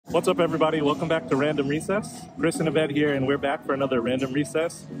What's up, everybody? Welcome back to Random Recess. Chris and Yvette here, and we're back for another Random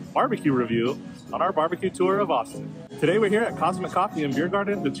Recess barbecue review on our barbecue tour of Austin. Today we're here at Cosmic Coffee and Beer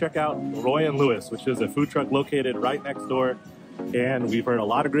Garden to check out LeRoy and Lewis, which is a food truck located right next door. And we've heard a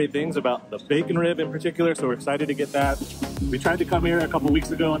lot of great things about the bacon rib in particular, so we're excited to get that. We tried to come here a couple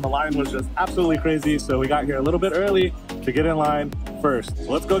weeks ago and the line was just absolutely crazy, so we got here a little bit early to get in line first.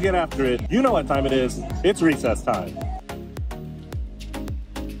 So let's go get after it. You know what time it is. It's recess time.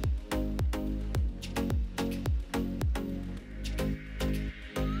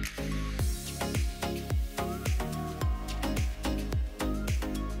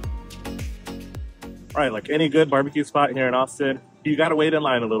 All right, like any good barbecue spot here in Austin, you gotta wait in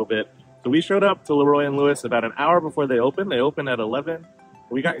line a little bit. So we showed up to LeRoy and Lewis about an hour before they opened. They opened at 11.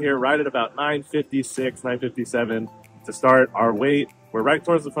 We got here right at about 9:56, 9:57 to start our wait. We're right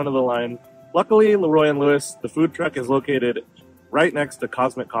towards the front of the line. Luckily, LeRoy and Lewis, the food truck is located right next to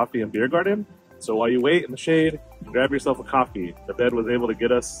Cosmic Coffee and Beer Garden. So while you wait in the shade, grab yourself a coffee. The bed was able to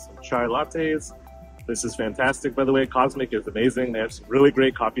get us some chai lattes. This is fantastic, by the way. Cosmic is amazing. They have some really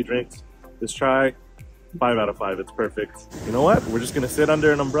great coffee drinks. This chai, 5 out of 5, it's perfect. You know what? We're just gonna sit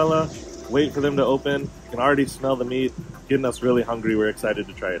under an umbrella, wait for them to open. You can already smell the meat, getting us really hungry. We're excited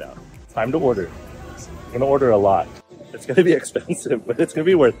to try it out. Time to order. I'm gonna order a lot. It's gonna be expensive, but it's gonna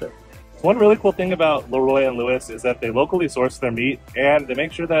be worth it. One really cool thing about LeRoy and Lewis is that they locally source their meat, and they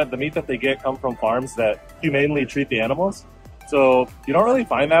make sure that the meat that they get come from farms that humanely treat the animals. So you don't really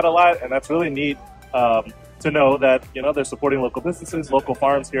find that a lot, and that's really neat to know that, you know, they're supporting local businesses, local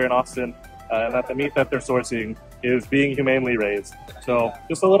farms here in Austin, and that the meat that they're sourcing is being humanely raised. So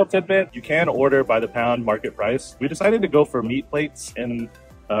just a little tidbit, you can order by the pound market price. We decided to go for meat plates and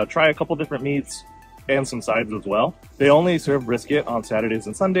try a couple different meats and some sides as well. They only serve brisket on Saturdays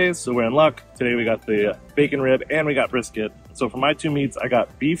and Sundays, so we're in luck. Today we got the bacon rib and we got brisket. So for my two meats, I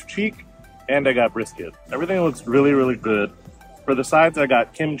got beef cheek and I got brisket. Everything looks really, really good. For the sides, I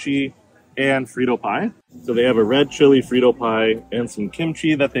got kimchi and Frito pie. So they have a red chili Frito pie and some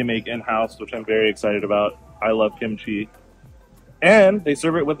kimchi that they make in-house, which I'm very excited about. I love kimchi. And they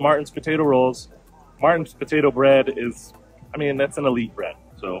serve it with Martin's potato rolls. Martin's potato bread is, I mean, that's an elite bread.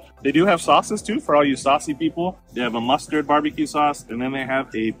 So they do have sauces too for all you saucy people. They have a mustard barbecue sauce, and then they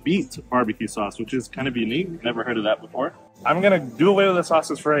have a beet barbecue sauce, which is kind of unique. Never heard of that before. I'm gonna do away with the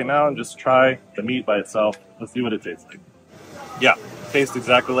sauces for right now and just try the meat by itself. Let's see what it tastes like. Yeah, tastes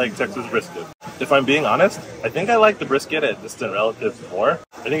exactly like Texas brisket. If I'm being honest, I think I like the brisket at Distant Relatives more.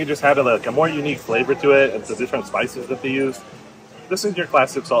 I think it just had like a more unique flavor to it and some different spices that they used. This is your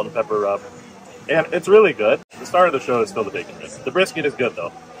classic salt and pepper rub, and it's really good. The star of the show is still the bacon rib. The brisket is good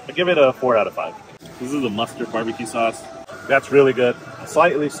though. I give it a 4 out of 5. This is a mustard barbecue sauce. That's really good.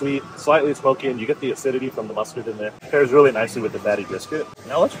 Slightly sweet, slightly smoky, and you get the acidity from the mustard in there. It pairs really nicely with the fatty brisket.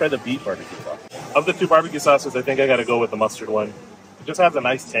 Now let's try the beef barbecue sauce. Of the two barbecue sauces, I think I gotta go with the mustard one. It just has a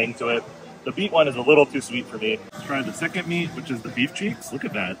nice tang to it. The beet one is a little too sweet for me. Let's try the second meat, which is the beef cheeks. Look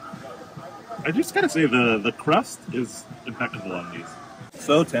at that. I just gotta say the crust is impeccable on these.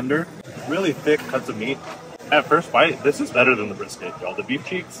 So tender, really thick cuts of meat. At first bite, this is better than the brisket, y'all. The beef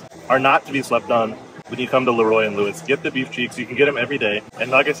cheeks are not to be slept on when you come to LeRoy and Lewis. Get the beef cheeks. You can get them every day. And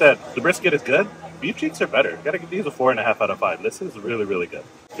like I said, the brisket is good. Beef cheeks are better. You gotta give these a 4.5 out of 5. This is really, really good.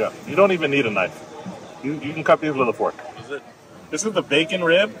 Yeah, you don't even need a knife. You can cut these with a fork. This is the bacon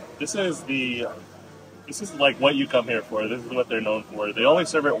rib. This is like what you come here for. This is what they're known for. They only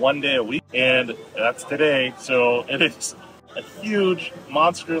serve it one day a week, and that's today. So it is a huge,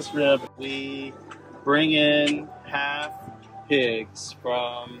 monstrous rib. We bring in half pigs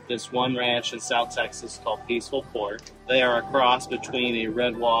from this one ranch in South Texas called Peaceful Pork. They are a cross between a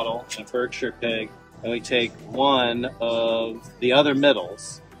red wattle and a Berkshire pig, and we take one of the other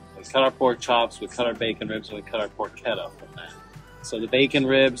middles. We cut our pork chops, we cut our bacon ribs, and we cut our porchetta from that. So the bacon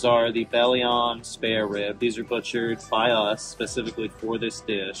ribs are the belly-on spare rib. These are butchered by us specifically for this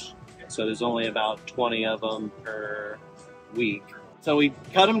dish. So there's only about 20 of them per week. So we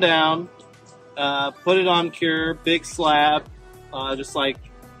cut them down, put it on cure, big slab, just like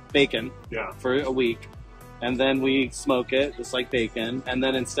bacon, for a week. And then we smoke it, just like bacon. And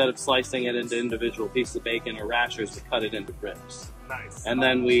then instead of slicing it into individual pieces of bacon or rashers, we cut it into ribs. Nice. And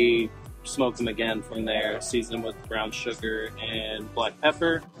then we smoke them again from there, season them with brown sugar and black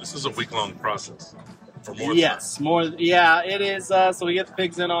pepper. This is a week-long process. For more yes, time. More. Yeah, it is. So we get the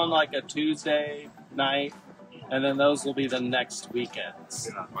pigs in on like a Tuesday night, and then those will be the next weekends.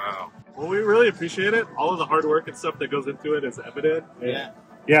 Yeah. Wow. Well, we really appreciate it. All of the hard work and stuff that goes into it is evident. Yeah.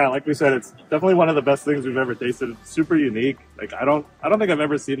 Yeah, like we said, it's definitely one of the best things we've ever tasted. It's super unique. Like I don't think I've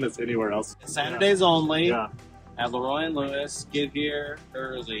ever seen this anywhere else. Saturdays only. Yeah. at LeRoy and Lewis. Get here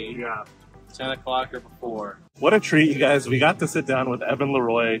early, Yeah. 10 o'clock or before. What a treat, you guys. We got to sit down with Evan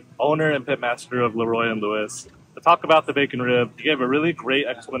LeRoy, owner and pitmaster of LeRoy and Lewis, to talk about the bacon rib. He gave a really great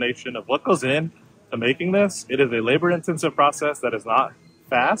explanation of what goes in to making this. It is a labor-intensive process that is not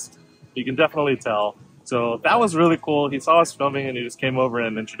fast. You can definitely tell. So that was really cool. He saw us filming and he just came over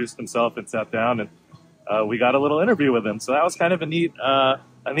and introduced himself and sat down, and we got a little interview with him. So that was kind of a neat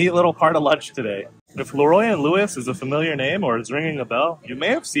little part of lunch today. If LeRoy and Lewis is a familiar name or is ringing a bell, you may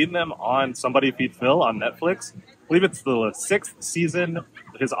have seen them on Somebody Feed Phill on Netflix. I believe it's the 6th season,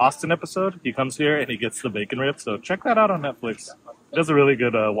 his Austin episode. He comes here and he gets the bacon rib. So check that out on Netflix. He does a really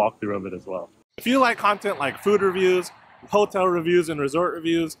good walkthrough of it as well. If you like content like food reviews, hotel reviews, and resort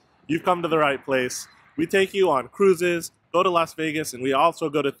reviews, you've come to the right place. We take you on cruises, go to Las Vegas, and we also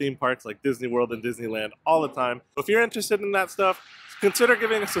go to theme parks like Disney World and Disneyland all the time. So if you're interested in that stuff, consider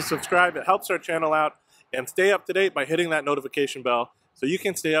giving us a subscribe. It helps our channel out. And stay up to date by hitting that notification bell so you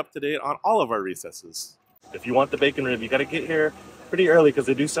can stay up to date on all of our recesses. If you want the bacon rib, you got to get here pretty early because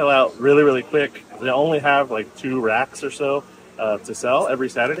they do sell out really, really quick. They only have like 2 racks or so to sell every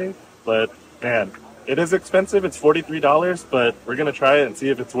Saturday. But man, it is expensive. It's $43, but we're going to try it and see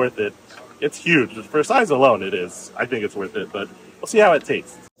if it's worth it. It's huge. For size alone, it is. I think it's worth it, but we'll see how it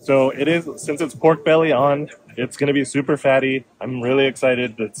tastes. So it is, since it's pork belly on, it's going to be super fatty. I'm really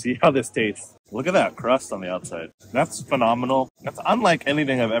excited to see how this tastes. Look at that crust on the outside. That's phenomenal. That's unlike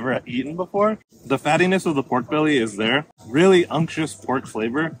anything I've ever eaten before. The fattiness of the pork belly is there. Really unctuous pork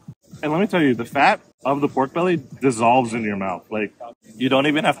flavor. And let me tell you, the fat of the pork belly dissolves in your mouth. Like, you don't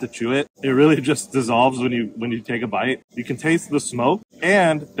even have to chew it. It really just dissolves when you take a bite. You can taste the smoke,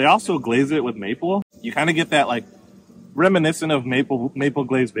 and they also glaze it with maple. You kind of get that like reminiscent of maple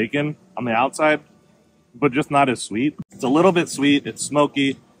glazed bacon on the outside, but just not as sweet. It's a little bit sweet. It's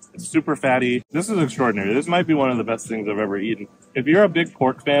smoky. It's super fatty. This is extraordinary. This might be one of the best things I've ever eaten. If you're a big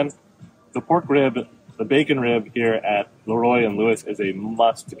pork fan, the pork rib, the bacon rib here at LeRoy and Lewis is a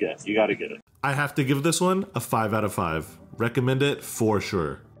must get. You got to get it. I have to give this one a 5 out of 5. Recommend it for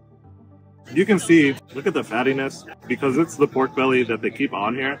sure. You can see, look at the fattiness, because it's the pork belly that they keep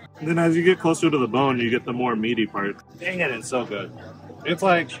on here. And then as you get closer to the bone, you get the more meaty part. Dang it, it's so good. It's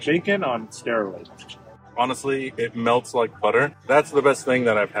like bacon on steroids. Honestly, it melts like butter. That's the best thing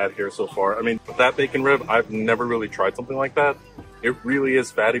that I've had here so far. I mean, with that bacon rib, I've never really tried something like that. It really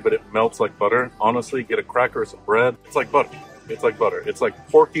is fatty, but it melts like butter. Honestly, get a cracker or some bread. It's like butter. It's like butter. It's like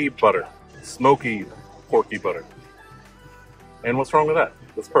porky butter. Smoky, porky butter. And what's wrong with that?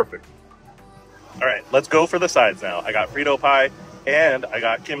 That's perfect. All right, let's go for the sides now. I got Frito pie and I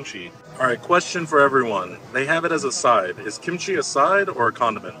got kimchi. All right, question for everyone. They have it as a side. Is kimchi a side or a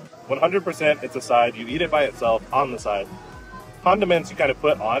condiment? 100% it's a side. You eat it by itself on the side. Condiments you kind of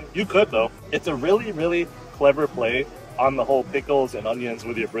put on. You could though. It's a really, really clever play on the whole pickles and onions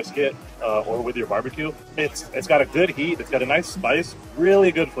with your brisket or with your barbecue. It's got a good heat. It's got a nice spice,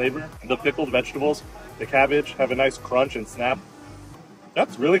 really good flavor. The pickled vegetables, the cabbage have a nice crunch and snap.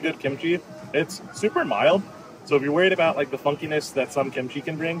 That's really good kimchi. It's super mild. So if you're worried about like the funkiness that some kimchi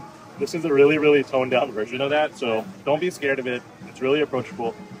can bring, this is a really, really toned down version of that. So don't be scared of it. It's really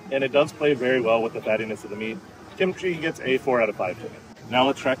approachable. And it does play very well with the fattiness of the meat. Kimchi gets a 4 out of 5 to it. Now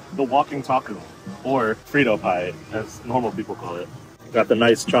let's try the walking taco, or Frito pie, as normal people call it. Got the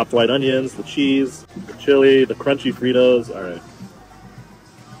nice chopped white onions, the cheese, the chili, the crunchy Fritos. All right.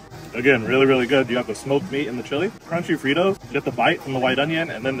 Again, really, really good. You have the smoked meat and the chili. Crunchy Fritos, get the bite from the white onion,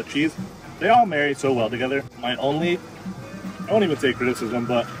 and then the cheese. They all marry so well together. I won't even say criticism,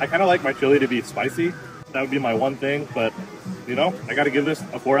 but I kind of like my chili to be spicy. That would be my one thing, but you know, I got to give this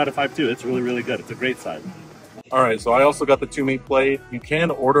a 4 out of 5 too. It's really, really good. It's a great side. All right, so I also got the 2-meat plate. You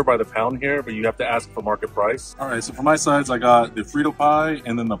can order by the pound here, but you have to ask for market price. All right, so for my sides, I got the Frito pie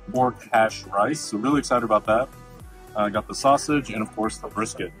and then the pork hash rice. So really excited about that. I got the sausage and of course the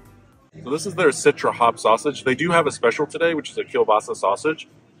brisket. So this is their Citra hop sausage. They do have a special today, which is a kielbasa sausage,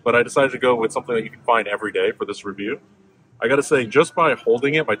 but I decided to go with something that you can find every day for this review. I gotta say, just by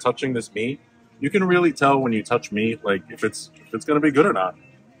holding it, by touching this meat, you can really tell when you touch meat, like if it's gonna be good or not.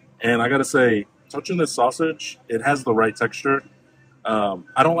 And I gotta say, touching this sausage, it has the right texture.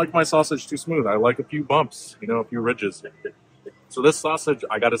 I don't like my sausage too smooth. I like a few bumps, you know, a few ridges. So this sausage,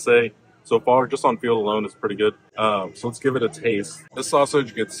 I gotta say, so far, just on feel alone, is pretty good. So let's give it a taste. This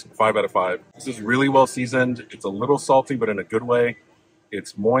sausage gets 5 out of 5. This is really well seasoned. It's a little salty, but in a good way.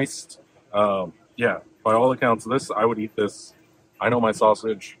 It's moist. Yeah, by all accounts, I would eat this. I know my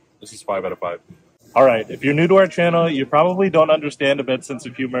sausage. This is 5 out of 5. All right, if you're new to our channel, you probably don't understand Abed's sense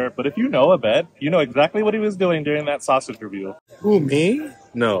of humor, but if you know Abed, you know exactly what he was doing during that sausage review. Who, me?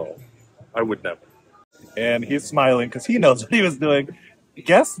 No, I would never. and he's smiling because he knows what he was doing.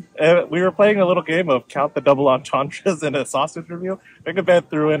 Guess we were playing a little game of count the double entendres in a sausage review. Big Ben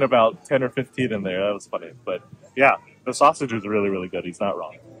threw in about 10 or 15 in there. That was funny. But yeah, the sausage is really, really good. He's not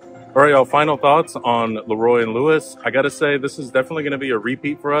wrong. All right, y'all, final thoughts on LeRoy and Lewis. I gotta say, this is definitely gonna be a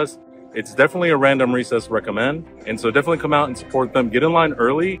repeat for us. It's definitely a random recess recommend. And so definitely come out and support them. Get in line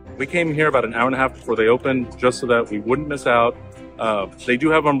early. We came here about an hour and a half before they opened just so that we wouldn't miss out. They do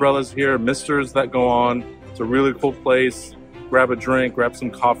have umbrellas here, misters that go on. It's a really cool place. Grab a drink, grab some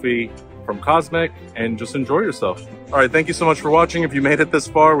coffee from Cosmic, and just enjoy yourself. All right, thank you so much for watching. If you made it this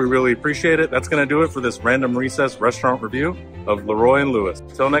far, we really appreciate it. That's gonna do it for this random recess restaurant review of LeRoy and Lewis.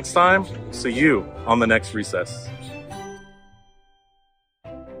 Till next time, see you on the next recess.